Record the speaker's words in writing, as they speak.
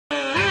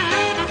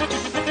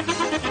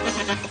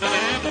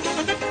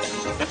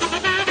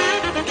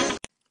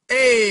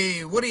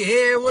what do you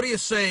hear? What do you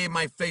say,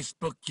 my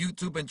Facebook,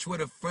 YouTube, and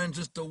Twitter friends?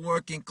 It's the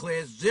Working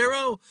Class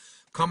Zero.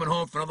 Coming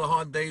home for another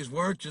hard day's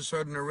work. Just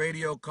heard on the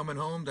radio coming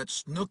home that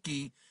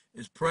Snooki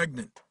is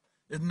pregnant.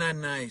 Isn't that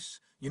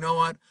nice? You know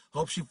what?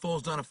 Hope she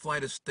falls down a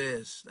flight of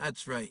stairs.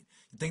 That's right.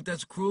 You think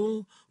that's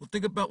cruel? Well,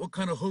 think about what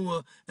kind of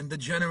hooah and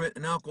degenerate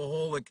and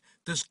alcoholic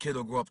this kid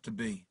will grow up to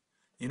be.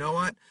 You know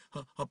what?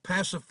 Her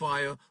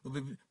pacifier will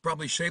be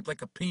probably shaped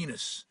like a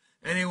penis.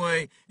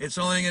 Anyway, it's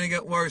only going to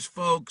get worse,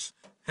 folks.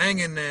 Hang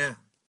in there.